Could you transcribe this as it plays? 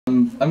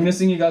I'm gonna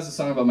sing you guys a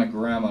song about my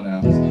grandma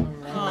now.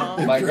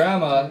 My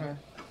grandma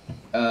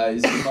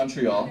is in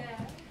Montreal,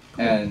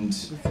 and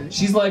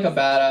she's like a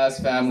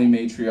badass family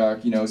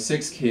matriarch, you know,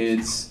 6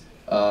 kids.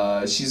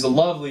 She's a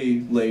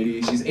lovely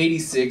lady. She's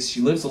 86, she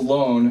lives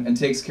alone and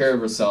takes care of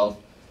herself.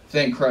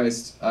 Thank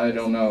Christ, I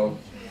don't know.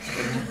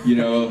 You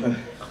know,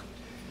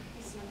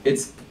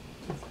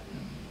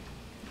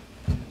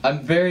 I'm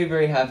very,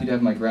 very happy to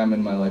have my grandma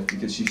in my life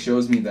because she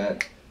shows me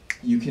that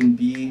you can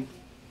be,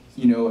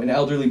 you know, an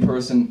elderly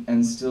person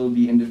and still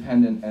be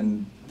independent.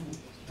 And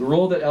the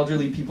role that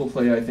elderly people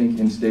play, I think,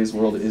 in today's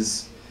world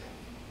is,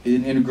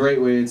 in a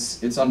great way,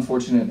 it's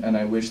unfortunate, and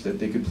I wish that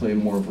they could play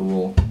more of a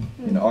role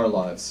in our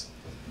lives.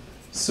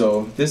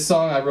 So this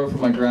song I wrote for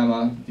my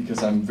grandma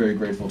because I'm very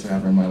grateful to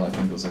have her in my life,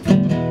 and it goes like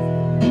this.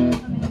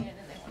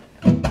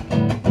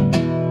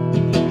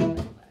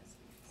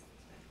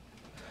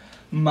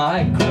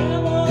 My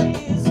grandma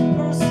is a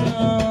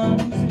person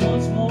who's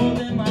much more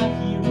than my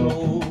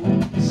hero.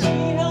 She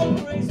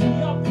helped raise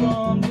me up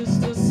from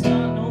just a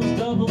snot-nosed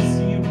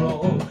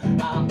 00.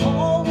 I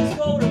always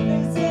go to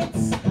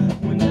visits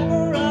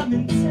whenever I'm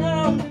in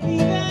town, and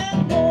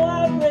even though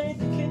I raid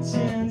the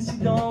kitchen, she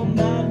don't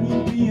mind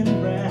me being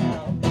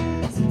around.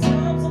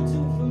 Sometimes I'm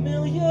too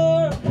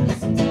familiar,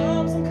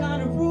 sometimes I'm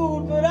kind of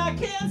rude, but I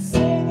can't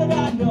say that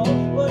I know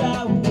what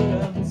I would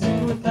have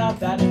done without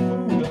that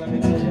food. Let me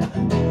tell you.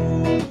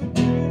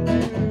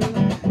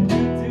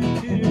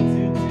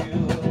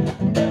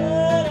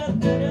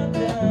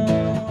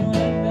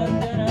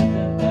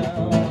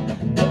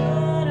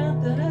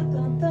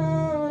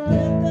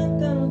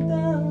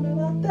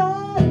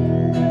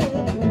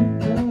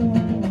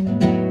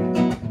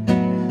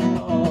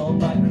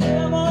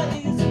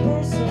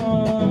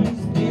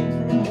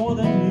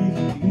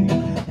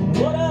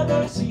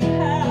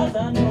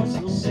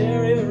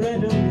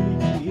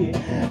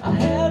 I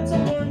had to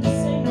learn to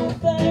say no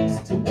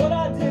thanks to what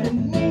I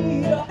didn't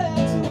need. I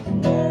had to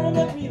learn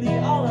that really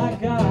all I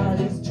got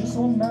is just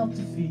one mouth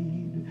to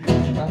feed.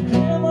 My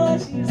grandma,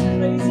 she's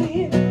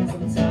crazy.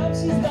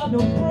 Sometimes she's got no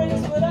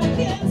brakes, but I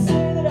can't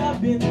say that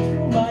I've been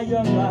through my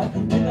young life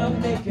without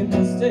making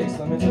mistakes.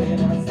 Let me tell you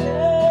now,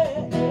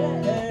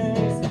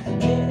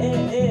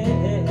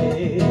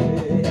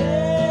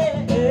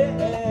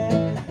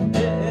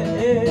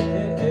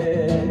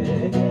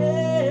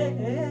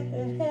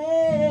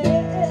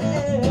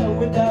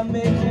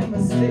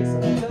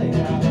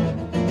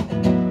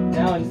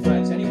 now in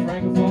French, any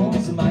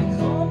francophones? Ma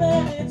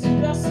grand-mère est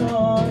une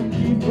personne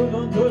qui me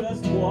donne de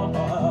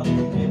l'espoir.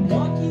 Et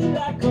moi qui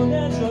la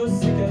connais, je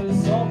sais qu'elle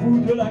s'en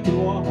fout de la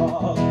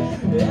gloire.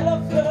 Elle a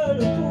fait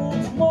le tour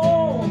du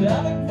monde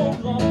avec mon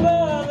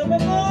grand-père. Et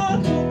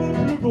maintenant, tous mes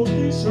plus beaux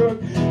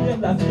t-shirts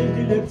viennent d'Afrique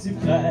et les petits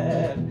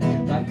frères.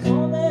 Ma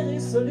grand-mère est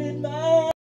solide.